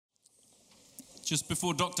Just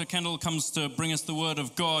before Dr. Kendall comes to bring us the word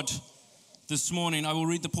of God this morning, I will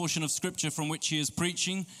read the portion of scripture from which he is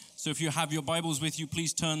preaching. So if you have your Bibles with you,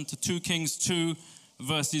 please turn to 2 Kings 2,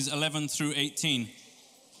 verses 11 through 18.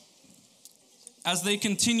 As they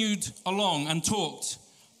continued along and talked,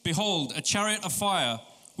 behold, a chariot of fire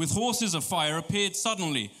with horses of fire appeared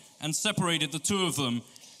suddenly and separated the two of them,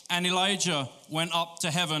 and Elijah went up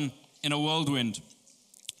to heaven in a whirlwind.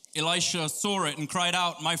 Elisha saw it and cried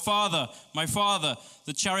out, my father,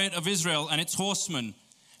 the chariot of Israel and its horsemen.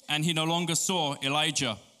 And he no longer saw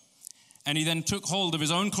Elijah. And he then took hold of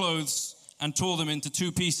his own clothes and tore them into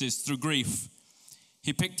two pieces through grief.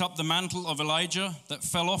 He picked up the mantle of Elijah that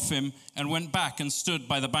fell off him and went back and stood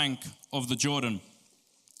by the bank of the Jordan.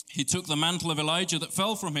 He took the mantle of Elijah that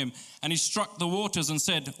fell from him, and he struck the waters and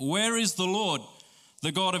said, where is the Lord,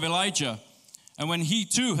 the God of Elijah? And when he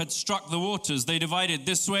too had struck the waters, they divided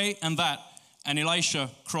this way and that, and Elisha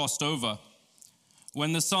crossed over.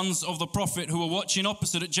 When the sons of the prophet who were watching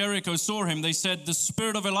opposite at Jericho saw him, they said, the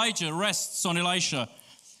spirit of Elijah rests on Elisha.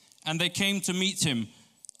 And they came to meet him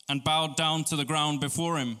and bowed down to the ground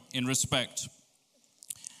before him in respect.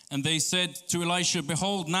 And they said to Elisha,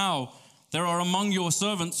 behold, now there are among your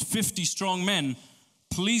servants 50 strong men.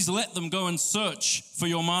 Please let them go and search for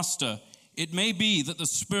your master. It may be that the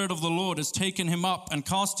Spirit of the Lord has taken him up and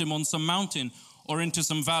cast him on some mountain or into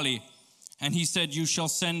some valley. And he said, you shall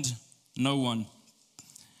send no one.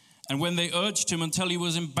 And when they urged him until he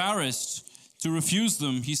was embarrassed to refuse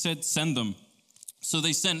them, he said, send them. So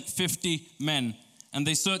they sent 50 men, and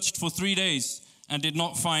they searched for 3 days and did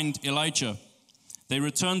not find Elijah. They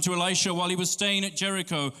returned to Elisha while he was staying at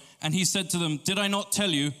Jericho, and he said to them, did I not tell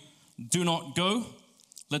you, do not go?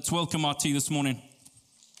 Let's welcome our tea this morning.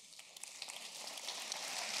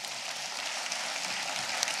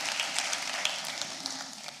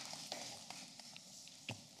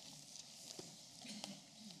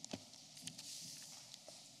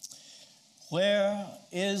 Where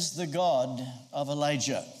is the God of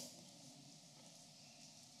Elijah?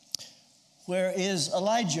 Where is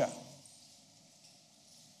Elijah?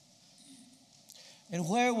 And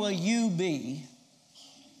where will you be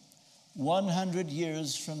 100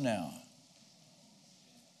 years from now?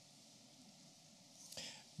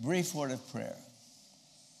 Brief word of prayer.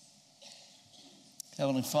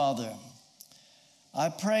 Heavenly Father, I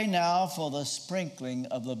pray now for the sprinkling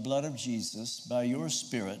of the blood of Jesus by your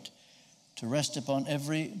Spirit to rest upon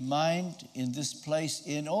every mind in this place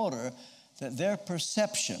in order that their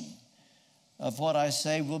perception of what I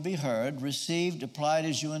say will be heard, received, applied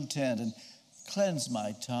as you intend. And cleanse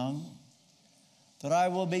my tongue, that I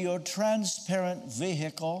will be your transparent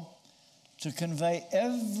vehicle to convey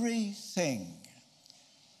everything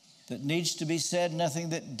that needs to be said,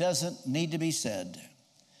 nothing that doesn't need to be said.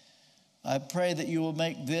 I pray that you will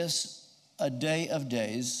make this a day of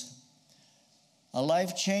days, a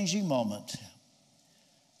life-changing moment,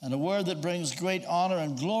 and a word that brings great honor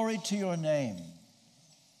and glory to your name.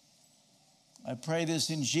 I pray this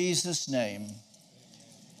in Jesus' name.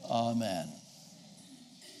 Amen.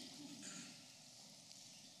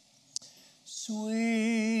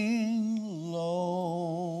 Swing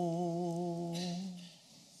low,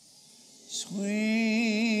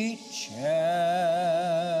 sweet chariot,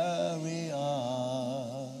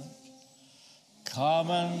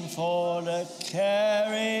 coming for to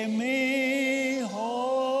carry me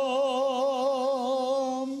home.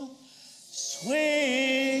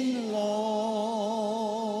 Swing low,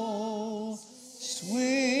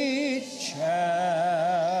 sweet chariot,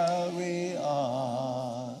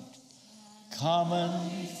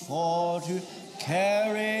 coming for to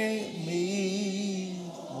carry me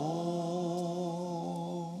home.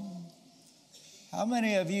 How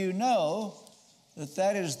many of you know that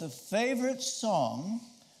that is the favorite song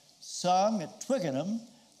sung at Twickenham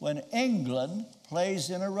when England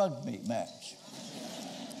plays in a rugby match?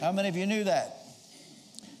 How many of you knew that?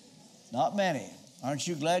 Not many. Aren't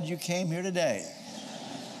you glad you came here today?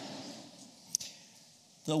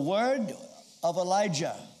 The word of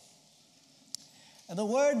Elijah. And the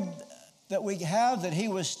word that we have, that he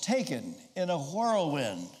was taken in a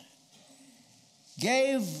whirlwind,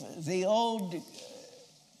 gave the old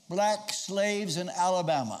black slaves in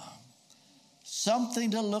Alabama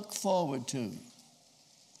something to look forward to.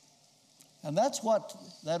 And that's what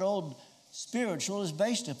that old spiritual is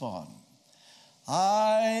based upon.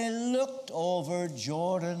 I looked over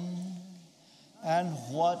Jordan, and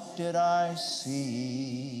what did I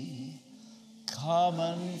see?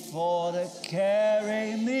 Coming for to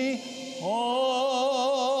carry me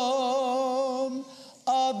home.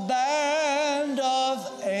 A band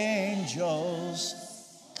of angels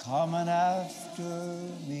coming after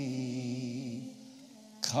me.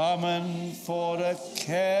 coming for to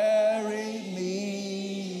carry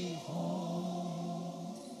me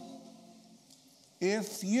home.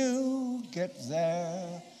 If you get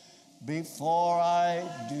there before I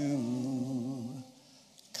do,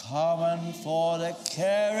 coming for to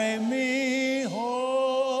carry me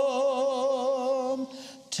home,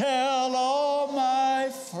 tell all my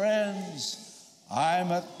friends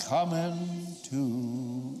I'm a coming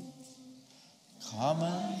too,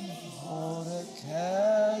 coming for to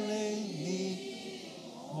carry me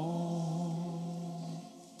home.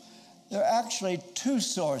 There are actually two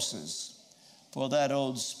sources for that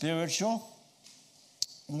old spiritual.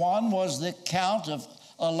 One was the account of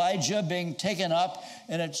Elijah being taken up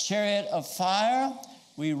in a chariot of fire.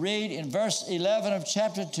 We read in verse 11 of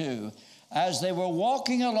chapter 2, as they were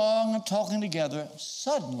walking along and talking together,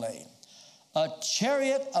 suddenly a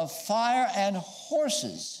chariot of fire and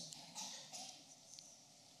horses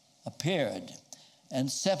appeared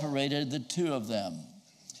and separated the two of them.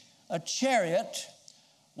 A chariot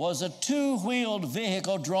was a two-wheeled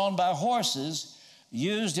vehicle drawn by horses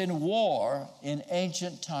used in war in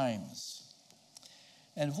ancient times.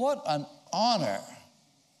 And what an honor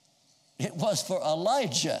it was for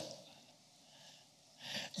Elijah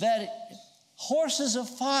that horses of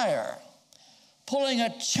fire pulling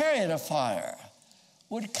a chariot of fire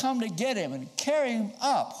would come to get him and carry him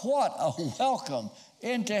up. What a welcome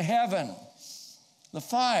into heaven. The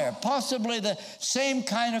fire, possibly the same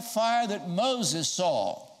kind of fire that Moses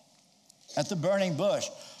saw at the burning bush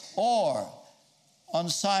or on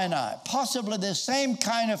Sinai, possibly the same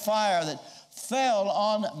kind of fire that fell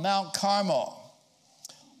on Mount Carmel.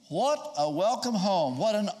 What a welcome home,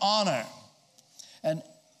 what an honor, an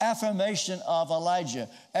affirmation of Elijah.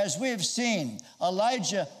 As we have seen,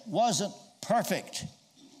 Elijah wasn't perfect.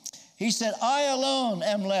 He said, I alone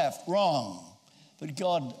am left. Wrong. But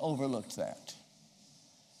God overlooked that.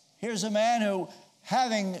 Here's a man who,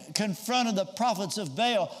 having confronted the prophets of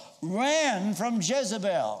Baal, ran from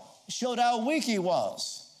Jezebel, showed how weak he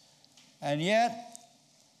was. And yet,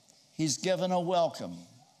 he's given a welcome.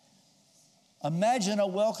 Imagine a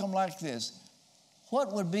welcome like this.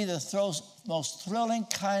 What would be the most thrilling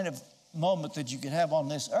kind of moment that you could have on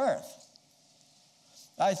this earth?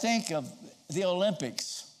 I think of the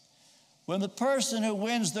Olympics. When the person who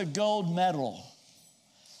wins the gold medal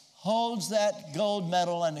holds that gold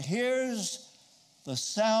medal and hears the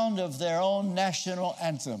sound of their own national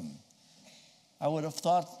anthem, I would have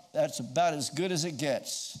thought that's about as good as it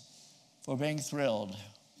gets for being thrilled.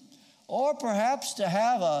 Or perhaps to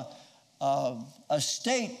have a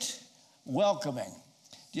state welcoming.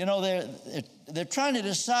 You know, they're trying to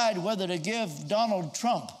decide whether to give Donald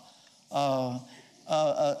Trump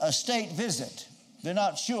a state visit. They're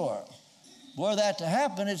not sure. Were that to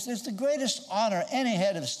happen, it's the greatest honor any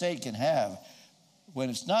head of state can have, when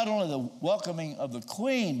it's not only the welcoming of the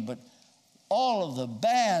Queen, but all of the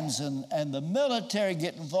bands and the military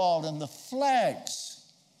get involved and the flags.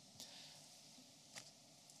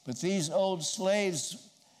 But these old slaves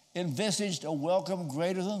envisaged a welcome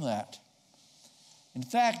greater than that. In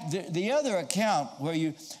fact, the other account where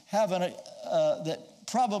you have that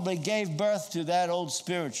probably gave birth to that old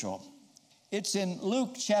spiritual, it's in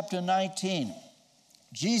Luke chapter 19.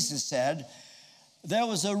 Jesus said, there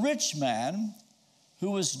was a rich man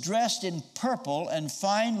who was dressed in purple and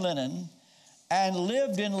fine linen and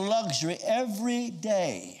lived in luxury every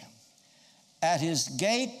day. At his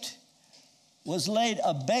gate was laid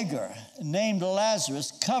a beggar named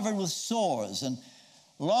Lazarus, covered with sores and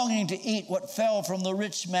longing to eat what fell from the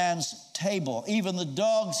rich man's table. Even the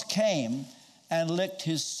dogs came and licked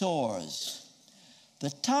his sores. The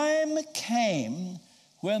time came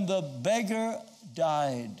when the beggar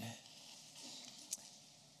died,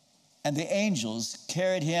 and the angels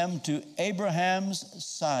carried him to Abraham's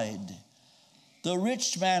side. The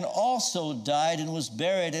rich man also died and was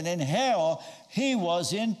buried, and in hell he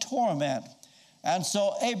was in torment. And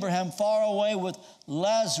so Abraham far away with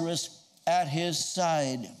Lazarus at his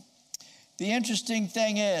side. The interesting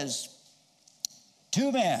thing is,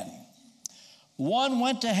 two men, one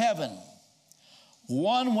went to heaven,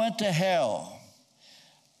 one went to hell.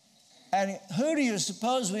 And who do you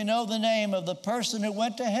suppose we know the name of the person who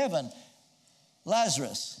went to heaven?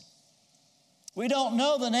 Lazarus. We don't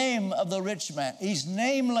know the name of the rich man. He's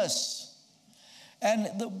nameless. And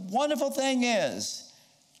the wonderful thing is,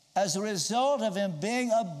 as a result of him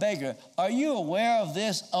being a beggar, are you aware of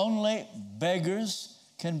this? Only beggars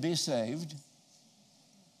can be saved.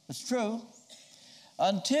 It's true.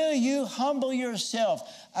 Until you humble yourself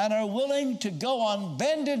and are willing to go on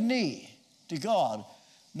bended knee to God,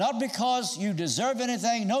 not because you deserve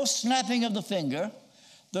anything, no snapping of the finger,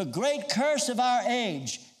 The great curse of our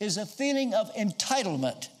age is a feeling of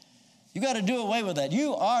entitlement. You got to do away with that.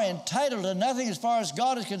 You are entitled to nothing as far as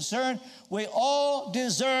God is concerned. We all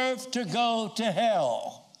deserve to go to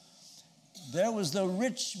hell. There was the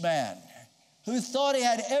rich man who thought he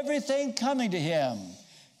had everything coming to him.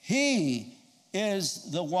 He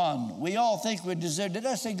is the one we all think we deserve. Did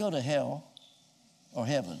I say go to hell or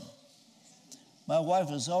heaven? My wife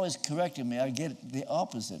was always correcting me. I get the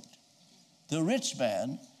opposite. The rich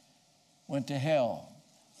man went to hell.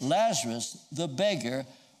 Lazarus, the beggar,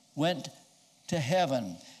 went to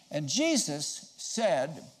heaven. And Jesus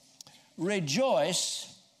said,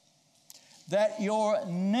 rejoice that your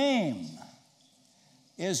name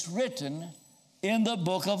is written in the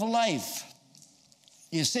book of life.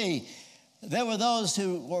 You see, there were those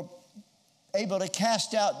who were able to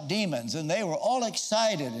cast out demons, and they were all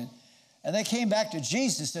excited. And they came back to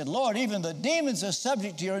Jesus and said, Lord, even the demons are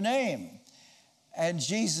subject to your name. And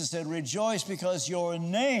Jesus said, rejoice because your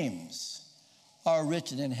names are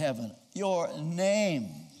written in heaven. Your name.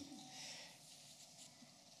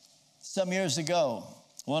 Some years ago,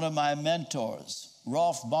 one of my mentors,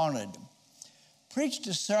 Rolf Barnard, preached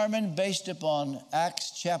a sermon based upon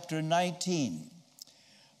Acts chapter 19,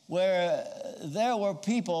 where there were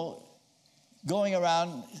people going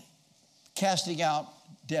around casting out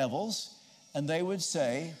devils, and they would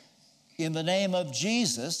say, in the name of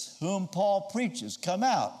Jesus, whom Paul preaches, come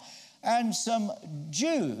out. And some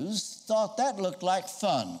Jews thought that looked like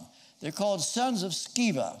fun. They're called sons of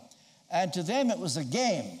Sceva, and to them it was a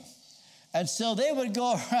game. And so they would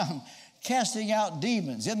go around casting out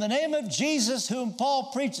demons. In the name of Jesus, whom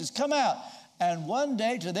Paul preaches, come out. And one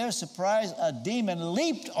day, to their surprise, a demon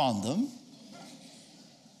leaped on them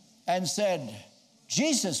and said,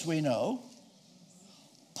 Jesus we know,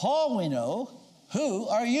 Paul we know, who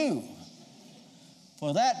are you?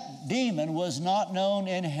 For that demon was not known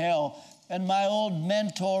in hell. And my old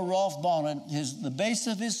mentor, Rolf Barnard, the base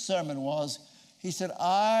of his sermon was, he said,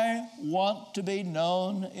 I want to be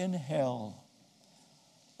known in hell.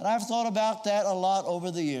 And I've thought about that a lot over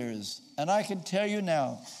the years. And I can tell you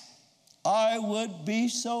now, I would be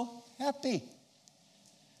so happy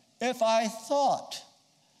if I thought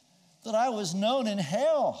that I was known in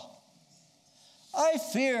hell. I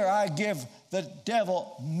fear I give the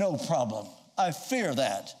devil no problem. I fear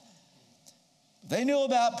that. They knew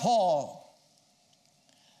about Paul.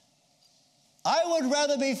 I would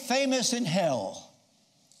rather be famous in hell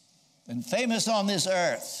than famous on this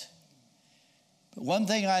earth. But one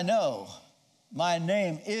thing I know, my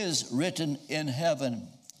name is written in heaven.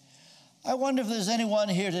 I wonder if there's anyone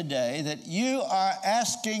here today that you are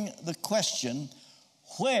asking the question,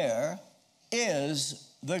 where is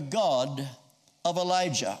the God of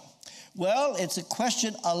Elijah? Well, it's a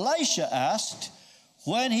question Elisha asked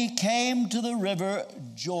when he came to the river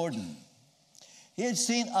Jordan. He had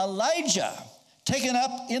seen Elijah taken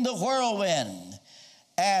up in the whirlwind,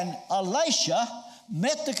 and Elisha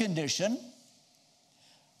met the condition.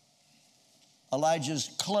 Elijah's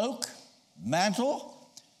cloak, mantle,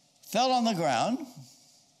 fell on the ground,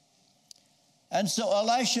 and so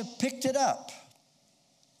Elisha picked it up.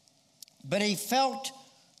 But he felt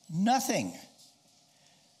nothing.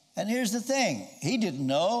 And here's the thing, he didn't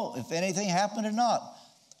know if anything happened or not.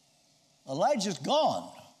 Elijah's gone.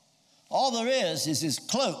 All there is his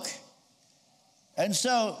cloak. And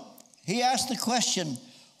so he asked the question,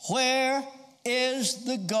 where is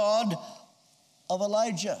the God of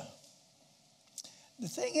Elijah? The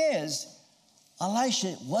thing is,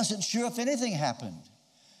 Elisha wasn't sure if anything happened.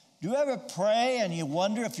 Do you ever pray and you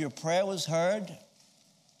wonder if your prayer was heard?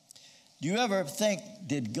 Do you ever think,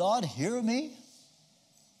 did God hear me?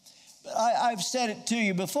 But I've said it to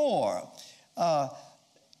you before.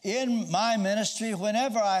 In my ministry,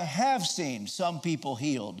 whenever I have seen some people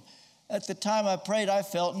healed, at the time I prayed, I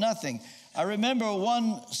felt nothing. I remember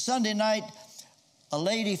one Sunday night, a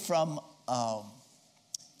lady from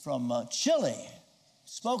Chile,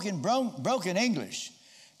 spoke in broken English,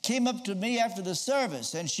 came up to me after the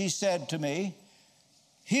service, and she said to me,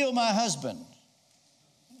 heal my husband.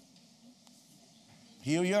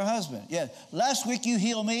 Heal your husband. Yeah, last week you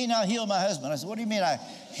healed me, now heal my husband. I said, what do you mean I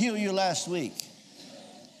healed you last week?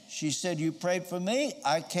 She said, you prayed for me.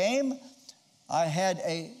 I came. I had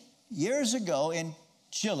years ago in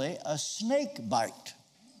Chile, a snake bite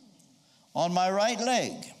on my right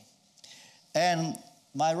leg. And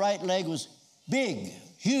my right leg was big,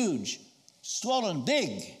 huge, swollen,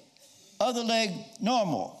 big. Other leg,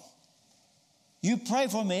 normal. You pray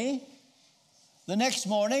for me. The next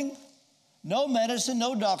morning, no medicine,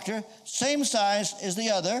 no doctor, same size as the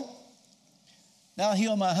other. Now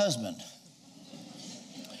heal my husband.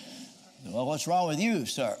 Well, what's wrong with you,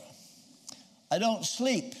 sir? I don't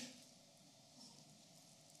sleep.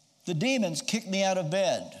 The demons kicked me out of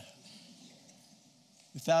bed.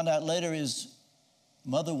 We found out later his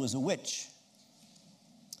mother was a witch.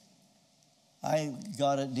 I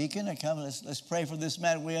got a deacon and come, let's pray for this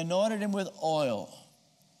man. We anointed him with oil.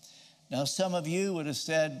 Now, some of you would have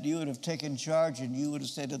said, you would have taken charge and you would have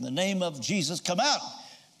said, in the name of Jesus, come out.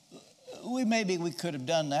 Maybe we could have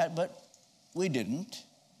done that, but we didn't.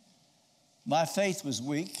 My faith was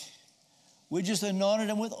weak. We just anointed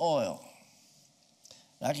him with oil.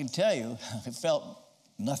 I can tell you, I felt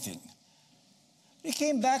nothing. He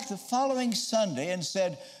came back the following Sunday and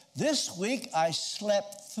said, this week I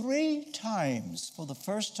slept 3 times for the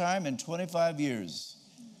first time in 25 years.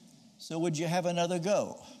 So would you have another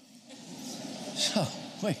go? So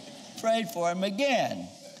we prayed for him again.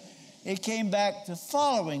 He came back the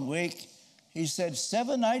following week. He said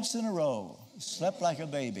 7 nights in a row, slept like a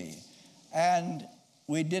baby. And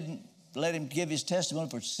we didn't let him give his testimony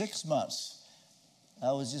for 6 months.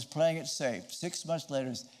 I was just playing it safe. 6 months later,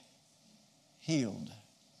 he's healed.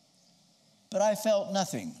 But I felt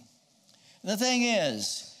nothing. The thing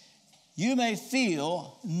is, you may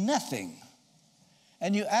feel nothing.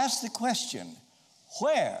 And you ask the question,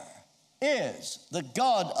 where is the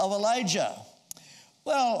God of Elijah?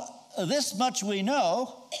 Well, this much we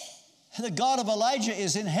know. The God of Elijah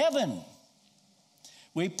is in heaven.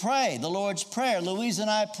 We pray the Lord's Prayer. Louise and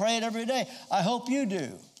I pray it every day. I hope you do.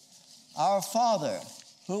 Our Father,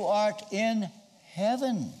 who art in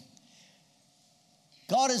heaven.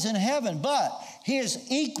 God is in heaven, but he is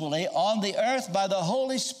equally on the earth by the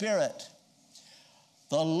Holy Spirit.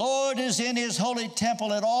 The Lord is in his holy temple.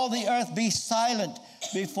 Let all the earth be silent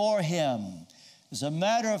before him. As a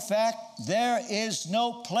matter of fact, there is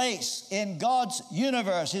no place in God's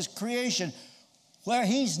universe, his creation, where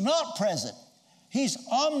he's not present. He's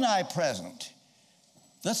omnipresent.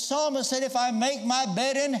 The psalmist said, if I make my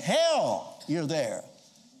bed in hell, you're there.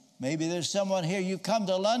 Maybe there's someone here, you come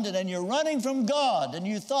to London and you're running from God and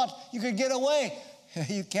you thought you could get away.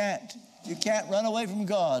 You can't. You can't run away from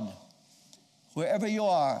God. Wherever you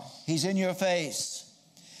are, he's in your face.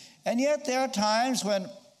 And yet there are times when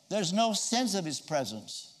there's no sense of his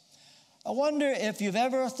presence. I wonder if you've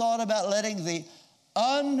ever thought about letting the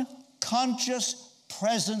unconscious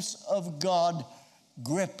presence of God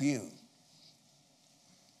grip you.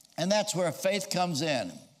 And that's where faith comes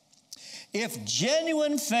in. If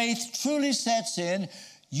genuine faith truly sets in,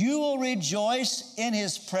 you will rejoice in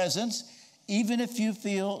his presence, even if you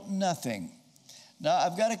feel nothing. Now,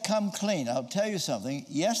 I've got to come clean. I'll tell you something.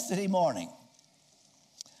 Yesterday morning,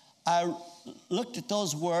 I looked at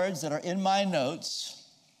those words that are in my notes,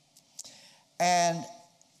 and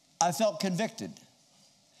I felt convicted.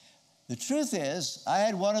 The truth is, I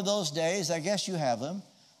had one of those days, I guess you have them.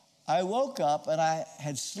 I woke up and I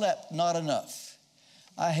had slept not enough.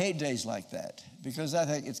 I hate days like that because I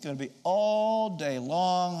think it's going to be all day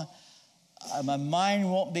long. My mind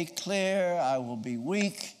won't be clear. I will be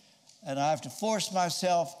weak, and I have to force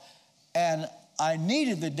myself. And I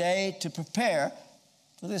needed the day to prepare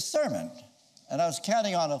for this sermon. And I was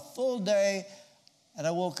counting on a full day, and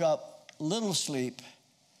I woke up, little sleep.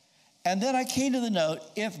 And then I came to the note,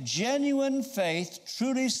 if genuine faith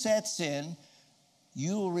truly sets in,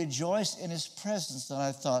 you will rejoice in his presence. And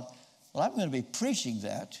I thought, well, I'm going to be preaching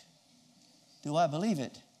that. Do I believe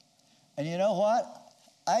it? And you know what?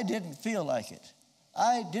 I didn't feel like it.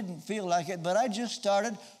 I didn't feel like it, but I just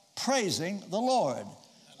started praising the Lord.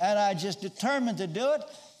 And I just determined to do it.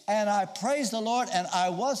 And I praised the Lord, and I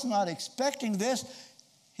was not expecting this.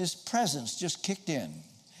 His presence just kicked in.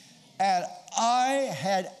 And I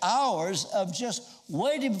had hours of just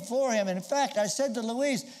waiting before him. And in fact, I said to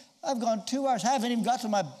Louise, I've gone 2 hours, haven't even got to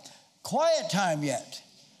my quiet time yet.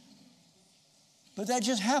 But that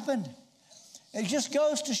just happened. It just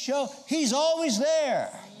goes to show he's always there.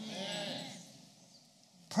 Amen.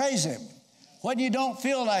 Praise him. When you don't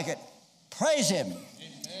feel like it, praise him.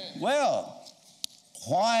 Amen. Well,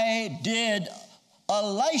 why did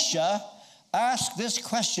Elisha ask this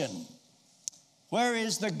question? Where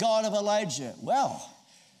is the God of Elijah? Well,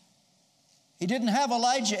 he didn't have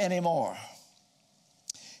Elijah anymore.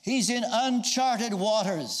 He's in uncharted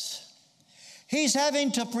waters. He's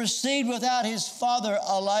having to proceed without his father,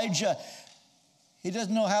 Elijah. He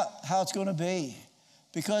doesn't know how it's going to be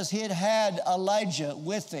because he had Elijah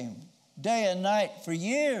with him day and night for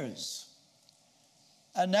years.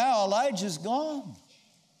 And now Elijah's gone.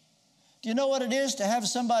 Do you know what it is to have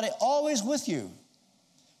somebody always with you?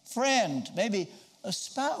 Friend, maybe a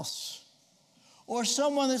spouse, or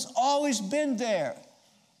someone that's always been there.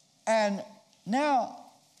 And now,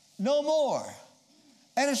 no more.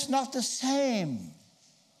 and it's not the same.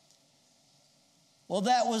 Well,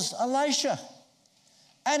 that was Elisha.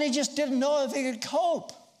 And he just didn't know if he could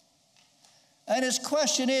cope. And his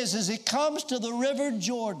question is, as he comes to the river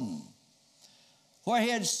Jordan, where he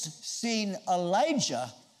had seen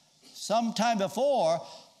Elijah sometime before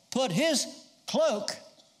put his cloak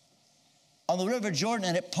on the river Jordan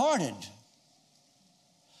and it parted.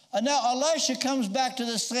 And now Elisha comes back to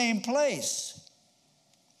the same place.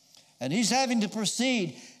 And he's having to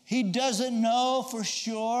proceed. He doesn't know for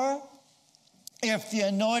sure if the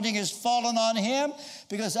anointing has fallen on him,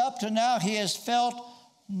 because up to now he has felt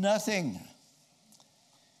nothing.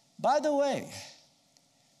 By the way,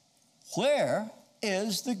 where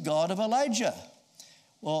is the God of Elijah?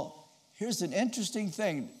 Well, here's an interesting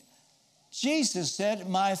thing. Jesus said,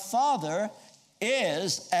 my Father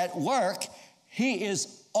is at work. He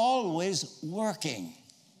is always working.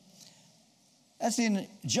 That's in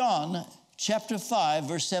John chapter 5,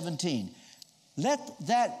 verse 17. Let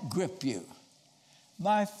that grip you.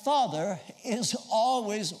 My Father is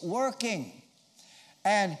always working,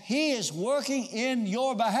 and He is working in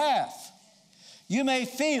your behalf. You may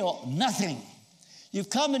feel nothing. You've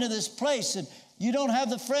come into this place and you don't have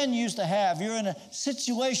the friend you used to have. You're in a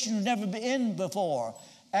situation you've never been in before,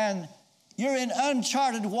 and you're in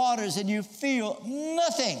uncharted waters and you feel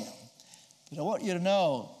nothing. But I want you to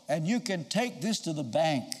know, and you can take this to the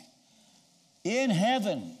bank. In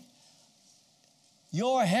heaven,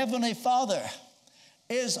 your heavenly Father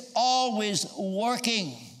is always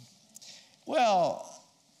working. Well,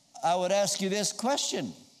 I would ask you this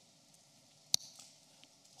question.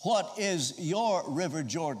 What is your river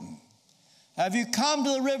Jordan? Have you come to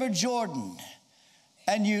the river Jordan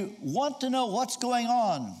and you want to know what's going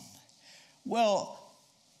on? Well,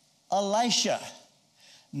 Elisha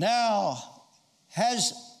now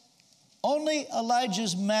has only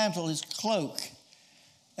Elijah's mantle, his cloak,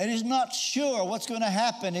 and he's not sure what's going to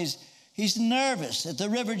happen. He's nervous at the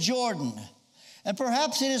river Jordan. And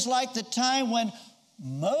perhaps it is like the time when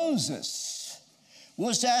Moses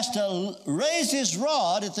was asked to raise his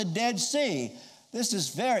rod at the Dead Sea. This is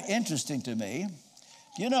very interesting to me.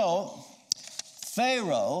 You know,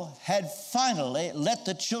 Pharaoh had finally let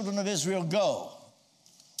the children of Israel go.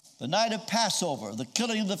 The night of Passover, the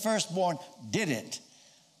killing of the firstborn did it.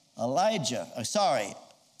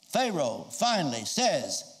 Pharaoh finally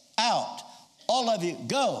says, out, all of you,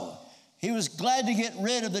 go. He was glad to get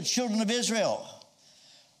rid of the children of Israel.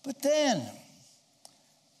 But then,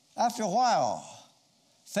 after a while,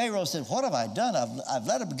 Pharaoh said, what have I done? I've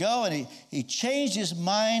let him go, and he changed his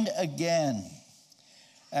mind again.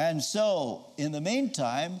 And so, in the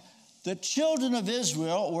meantime, the children of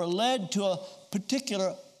Israel were led to a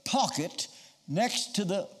particular pocket next to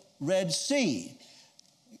the Red Sea.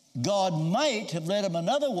 God might have led them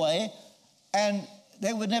another way, and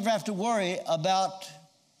they would never have to worry about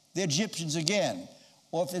the Egyptians again,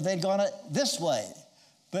 or if they'd gone this way.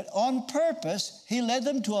 But on purpose, he led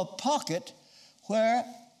them to a pocket where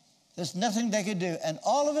there's nothing they could do. And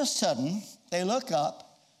all of a sudden, they look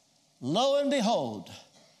up, lo and behold,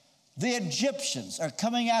 the Egyptians are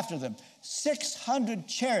coming after them, 600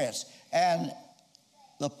 chariots, and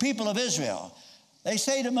the people of Israel. They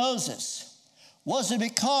say to Moses, was it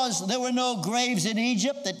because there were no graves in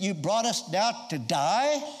Egypt that you brought us down to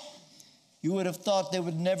die? You would have thought they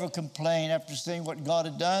would never complain after seeing what God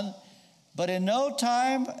had done. But in no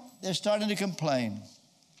time, they're starting to complain.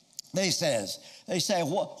 They say,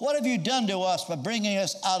 what have you done to us by bringing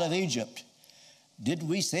us out of Egypt? Didn't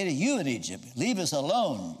we say to you in Egypt, leave us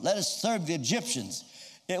alone, let us serve the Egyptians?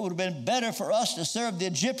 It would have been better for us to serve the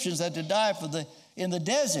Egyptians than to die in the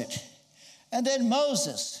desert. And then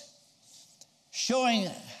Moses, showing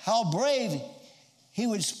how brave he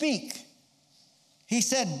would speak, he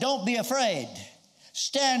said, don't be afraid,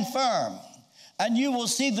 stand firm, and you will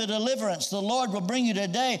see the deliverance the Lord will bring you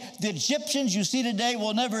today. The Egyptians you see today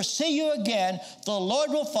will never see you again. The Lord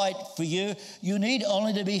will fight for you. You need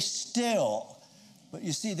only to be still. But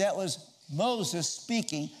you see, that was Moses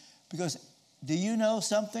speaking, because do you know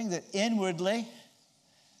something? That inwardly,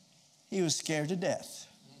 he was scared to death.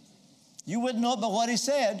 You wouldn't know it by what he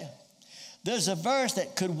said. There's a verse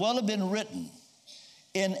that could well have been written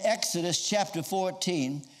in Exodus chapter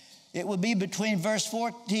 14. It would be between verse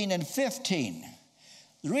 14 and 15.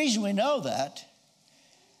 The reason we know that,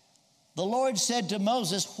 the Lord said to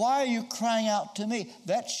Moses, why are you crying out to me?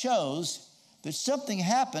 That shows that something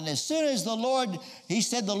happened. As soon as he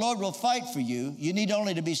said the Lord will fight for you, you need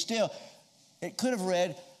only to be still. It could have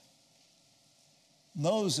read,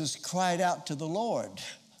 Moses cried out to the Lord.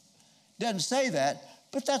 Doesn't say that,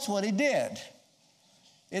 but that's what he did.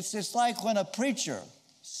 It's like when a preacher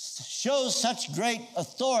shows such great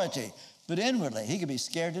authority, but inwardly he could be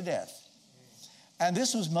scared to death. And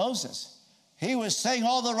this was Moses. He was saying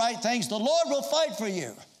all the right things. The Lord will fight for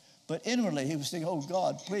you. But inwardly he was saying, oh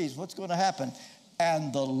God, please, what's going to happen?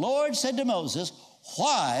 And the Lord said to Moses,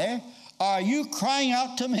 why are you crying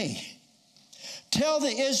out to me? Tell the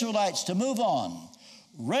Israelites to move on.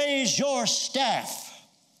 Raise your staff.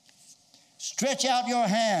 Stretch out your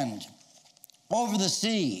hand over the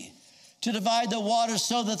sea to divide the waters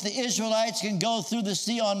so that the Israelites can go through the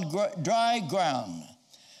sea on dry ground.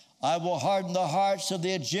 I will harden the hearts of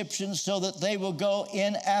the Egyptians so that they will go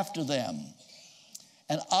in after them.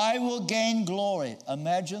 And I will gain glory.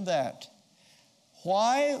 Imagine that.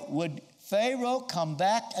 Why would Pharaoh come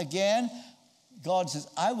back again? God says,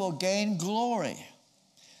 I will gain glory.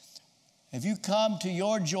 Have you come to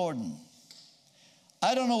your Jordan?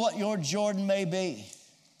 I don't know what your Jordan may be.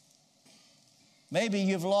 Maybe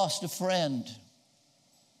you've lost a friend.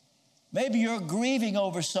 Maybe you're grieving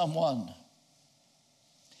over someone.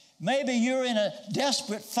 Maybe you're in a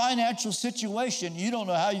desperate financial situation. You don't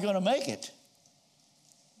know how you're going to make it.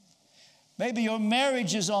 Maybe your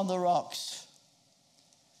marriage is on the rocks.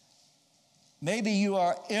 Maybe you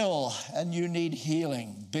are ill and you need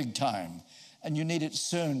healing big time and you need it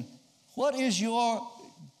soon. What is your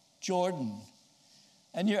Jordan?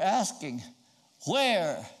 And you're asking,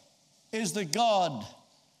 where is the God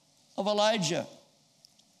of Elijah?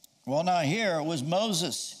 Well, now here was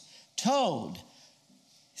Moses told.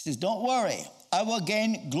 He says, don't worry. I will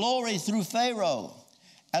gain glory through Pharaoh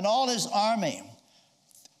and all his army,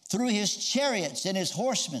 through his chariots and his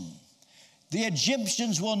horsemen. The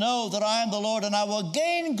Egyptians will know that I am the Lord, and I will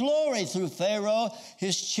gain glory through Pharaoh,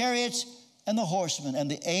 his chariots, and the horsemen.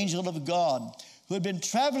 And the angel of God, who had been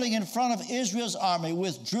traveling in front of Israel's army,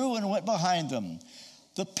 withdrew and went behind them.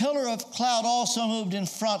 The pillar of cloud also moved in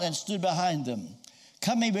front and stood behind them,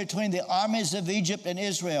 coming between the armies of Egypt and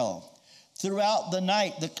Israel. Throughout the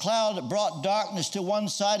night, the cloud brought darkness to one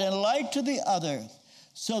side and light to the other,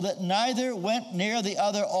 so that neither went near the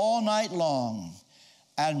other all night long.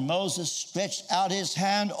 And Moses stretched out his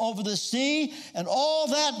hand over the sea, and all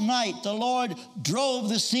that night the Lord drove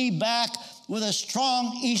the sea back with a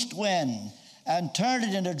strong east wind and turned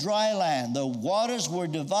it into dry land. The waters were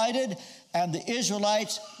divided, and the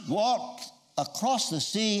Israelites walked across the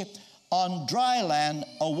sea on dry land,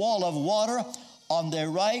 a wall of water on their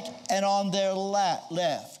right and on their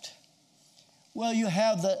left. Well, you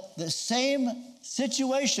have the same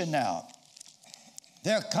situation now.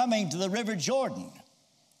 They're coming to the River Jordan.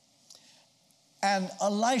 And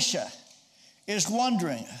Elisha is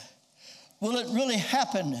wondering, will it really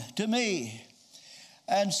happen to me?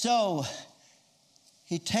 And so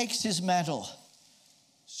he takes his mantle,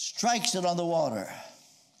 strikes it on the water.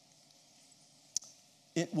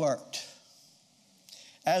 It worked.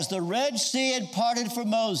 As the Red Sea had parted for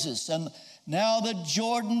Moses, and now the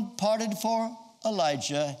Jordan parted for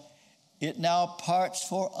Elijah, it now parts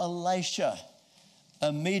for Elisha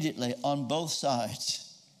immediately on both sides.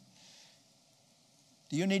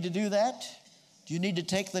 Do you need to do that? Do you need to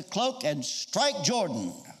take the cloak and strike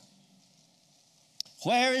Jordan?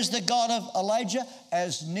 Where is the God of Elijah?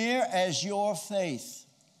 As near as your faith.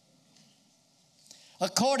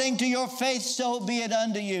 According to your faith, so be it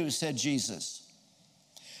unto you, said Jesus.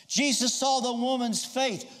 Jesus saw the woman's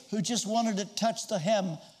faith who just wanted to touch the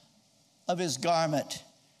hem of his garment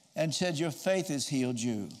and said, your faith has healed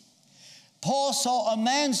you. Paul saw a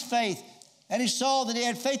man's faith, and he saw that he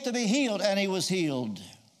had faith to be healed, and he was healed.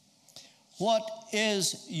 What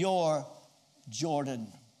is your Jordan?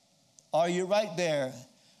 Are you right there?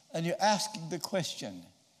 And you're asking the question,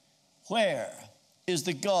 where is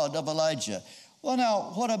the God of Elijah? Well,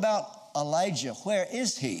 now, what about Elijah? Where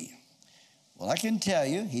is he? Well, I can tell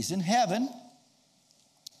you, he's in heaven.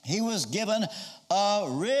 He was given a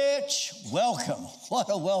rich welcome. What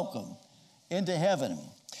a welcome into heaven.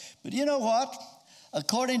 But you know what?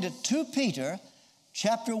 According to 2 Peter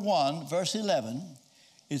chapter 1, verse 11,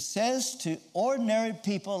 it says to ordinary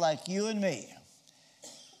people like you and me,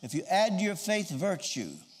 if you add to your faith virtue,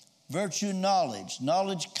 virtue knowledge,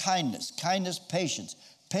 knowledge kindness, kindness patience,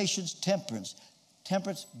 patience temperance,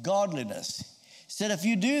 temperance godliness. He said if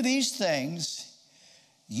you do these things,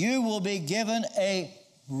 you will be given a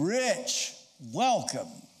rich welcome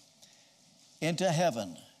into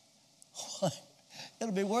heaven.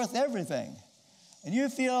 It'll be worth everything. And you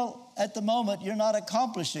feel at the moment you're not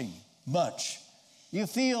accomplishing much. You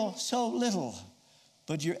feel so little,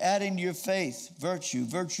 but you're adding to your faith virtue,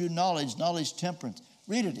 virtue knowledge, knowledge temperance.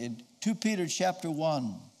 Read it in 2 Peter chapter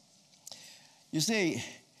 1. You see,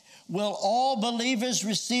 will all believers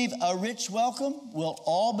receive a rich welcome? Will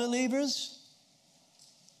all believers?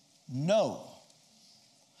 No.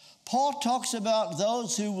 Paul talks about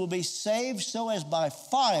those who will be saved so as by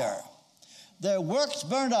fire, their works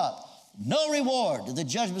burned up, no reward at the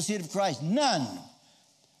judgment seat of Christ, none.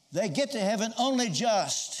 They get to heaven only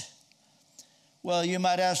just. Well, you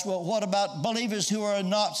might ask, well, what about believers who are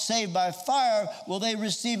not saved by fire? Will they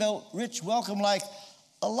receive a rich welcome like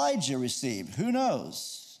Elijah received? Who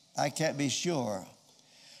knows? I can't be sure.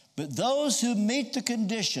 But those who meet the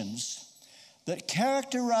conditions that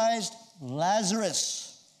characterized Lazarus,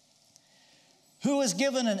 who was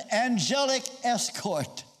given an angelic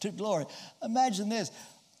escort to glory. Imagine this.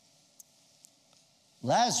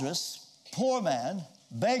 Lazarus, poor man,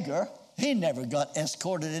 beggar, he never got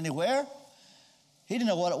escorted anywhere. He didn't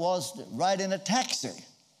know what it was to ride in a taxi.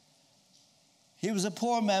 He was a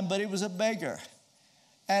poor man, but he was a beggar.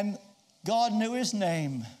 And God knew his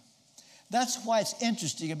name. That's why it's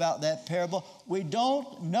interesting about that parable. We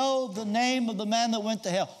don't know the name of the man that went to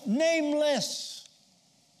hell. Nameless.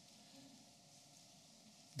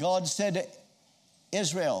 God said to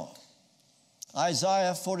Israel,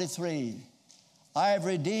 Isaiah 43, I have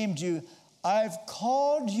redeemed you. I've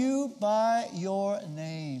called you by your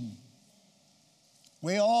name.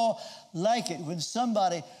 We all like it when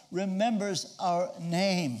somebody remembers our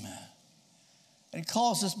name and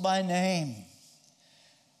calls us by name.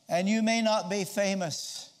 And you may not be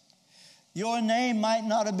famous. Your name might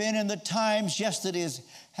not have been in the Times yesterday as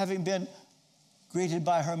having been greeted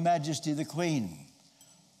by Her Majesty the Queen.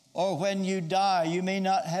 Or when you die, you may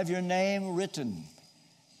not have your name written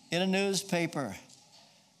in a newspaper.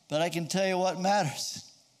 But I can tell you what matters,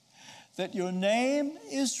 that your name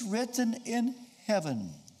is written in heaven.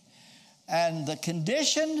 And the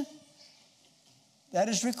condition that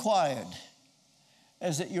is required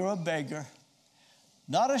is that you're a beggar,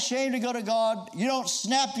 not ashamed to go to God. You don't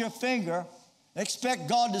snap your finger and expect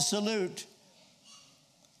God to salute.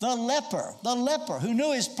 The leper who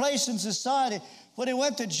knew his place in society, when he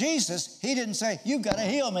went to Jesus, he didn't say, you've got to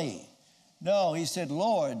heal me. No, he said,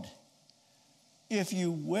 Lord, if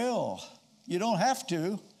you will, you don't have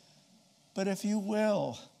to, but if you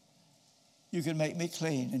will, you can make me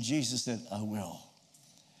clean. And Jesus said, I will.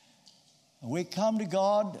 And we come to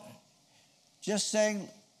God just saying,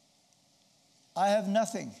 I have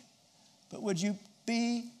nothing, but would you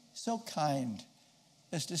be so kind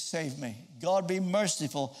as to save me? God, be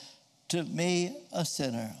merciful to me, a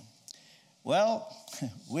sinner. Well,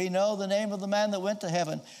 we know the name of the man that went to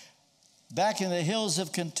heaven. Back in the hills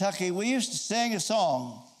of Kentucky, we used to sing a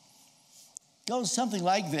song. It goes something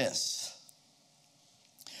like this.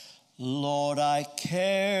 Lord, I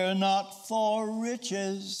care not for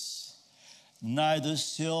riches, neither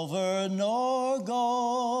silver nor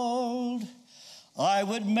gold. I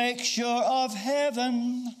would make sure of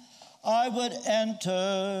heaven, I would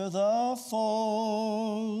enter the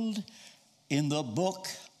fold. In the book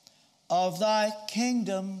of thy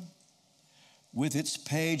kingdom, with its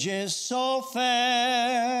pages so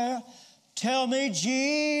fair, tell me,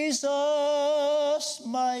 Jesus,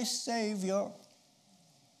 my Savior,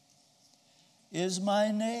 is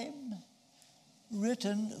my name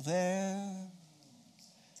written there?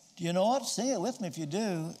 Do you know what? Sing it with me if you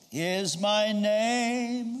do. Is my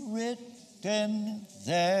name written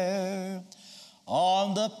there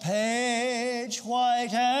on the page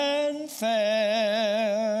white and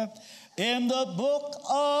fair, in the book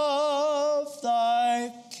of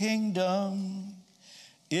thy kingdom?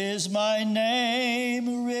 Is my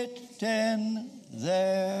name written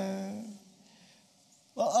there?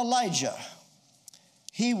 Well, Elijah,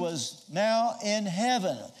 he was now in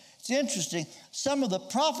heaven. It's interesting. Some of the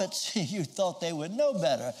prophets, you thought they would know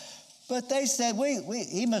better, but they said,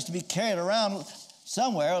 he must be carried around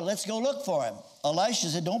somewhere. Let's go look for him. Elisha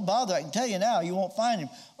said, don't bother. I can tell you now, you won't find him.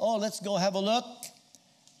 Oh, let's go have a look.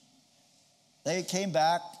 They came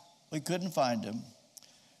back. We couldn't find him.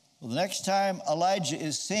 Well, the next time Elijah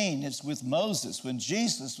is seen, it's with Moses when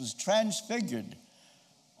Jesus was transfigured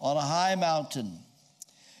on a high mountain.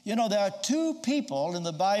 You know, there are two people in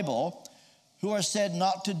the Bible who are said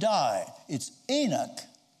not to die. It's Enoch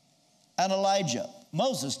and Elijah.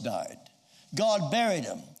 Moses died. God buried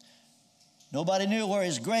him. Nobody knew where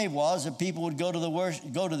his grave was, and people would go to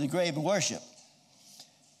the grave and worship.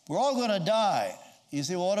 We're all going to die. You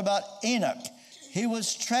say, well, what about Enoch? He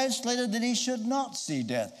was translated that he should not see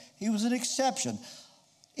death. He was an exception.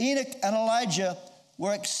 Enoch and Elijah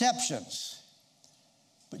were exceptions.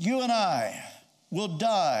 But you and I will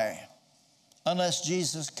die unless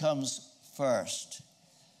Jesus comes first.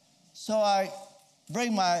 So I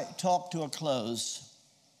bring my talk to a close.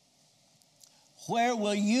 Where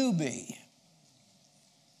will you be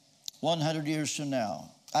 100 years from now?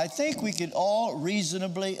 I think we could all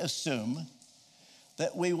reasonably assume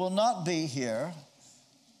that we will not be here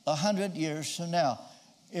 100 years from now.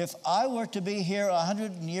 If I were to be here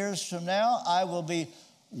 100 years from now, I will be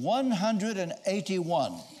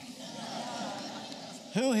 181.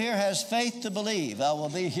 Who here has faith to believe I will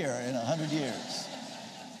be here in 100 years?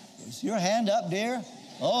 Is your hand up, dear?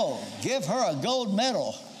 Oh, give her a gold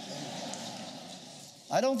medal.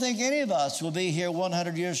 I don't think any of us will be here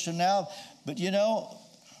 100 years from now, but you know,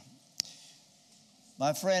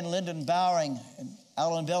 my friend Lyndon Bowering and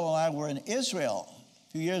Alan Bell and I were in Israel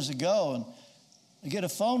a few years ago, and I get a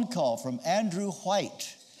phone call from Andrew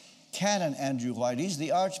White, Canon Andrew White. He's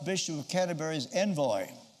the Archbishop of Canterbury's envoy.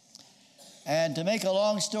 And to make a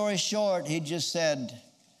long story short, he just said,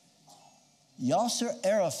 Yasser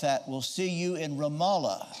Arafat will see you in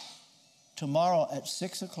Ramallah tomorrow at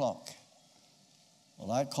 6 o'clock.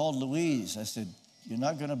 Well, I called Louise. I said, you're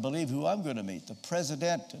not going to believe who I'm going to meet. The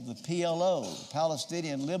president of the PLO, the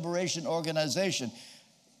Palestinian Liberation Organization,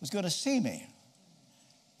 was going to see me.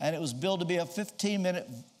 And it was billed to be a 15-minute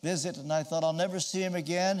visit, and I thought I'll never see him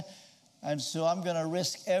again. And so I'm going to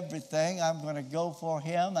risk everything. I'm going to go for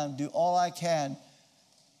him and do all I can.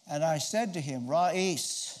 And I said to him,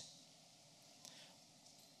 Rais,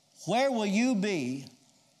 where will you be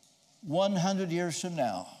 100 years from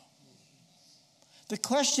now? The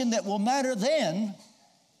question that will matter then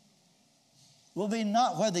will be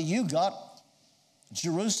not whether you got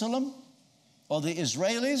Jerusalem or the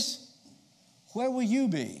Israelis. Where will you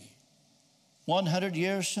be 100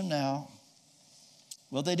 years from now?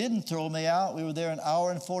 Well, they didn't throw me out. We were there an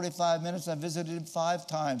hour and 45 minutes. I visited him 5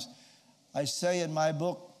 times. I say in my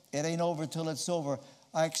book, it ain't over till it's over.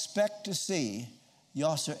 I expect to see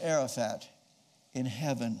Yasser Arafat in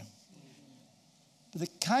heaven. But the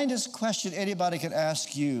kindest question anybody could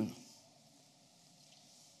ask you,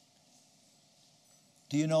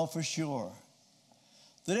 do you know for sure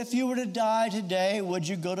that if you were to die today, would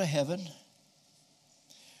you go to heaven?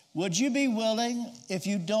 Would you be willing, if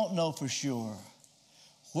you don't know for sure,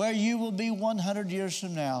 where you will be 100 years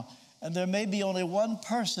from now? And there may be only one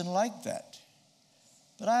person like that.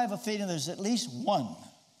 But I have a feeling there's at least one.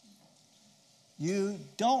 You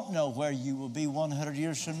don't know where you will be 100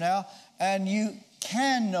 years from now, and you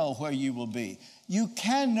can know where you will be. You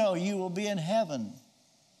can know you will be in heaven.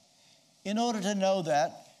 In order to know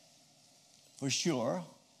that for sure,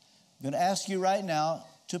 I'm going to ask you right now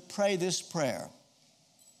to pray this prayer.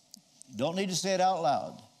 You don't need to say it out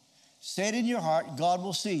loud. Say it in your heart. God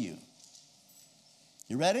will see you.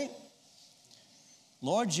 You ready?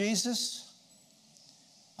 Lord Jesus,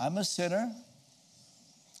 I'm a sinner.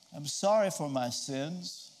 I'm sorry for my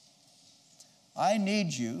sins. I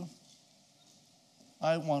need you.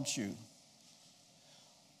 I want you.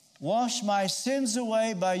 Wash my sins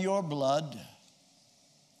away by your blood.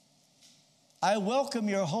 I welcome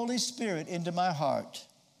your Holy Spirit into my heart.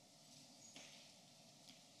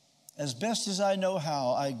 As best as I know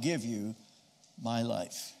how, I give you my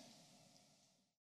life.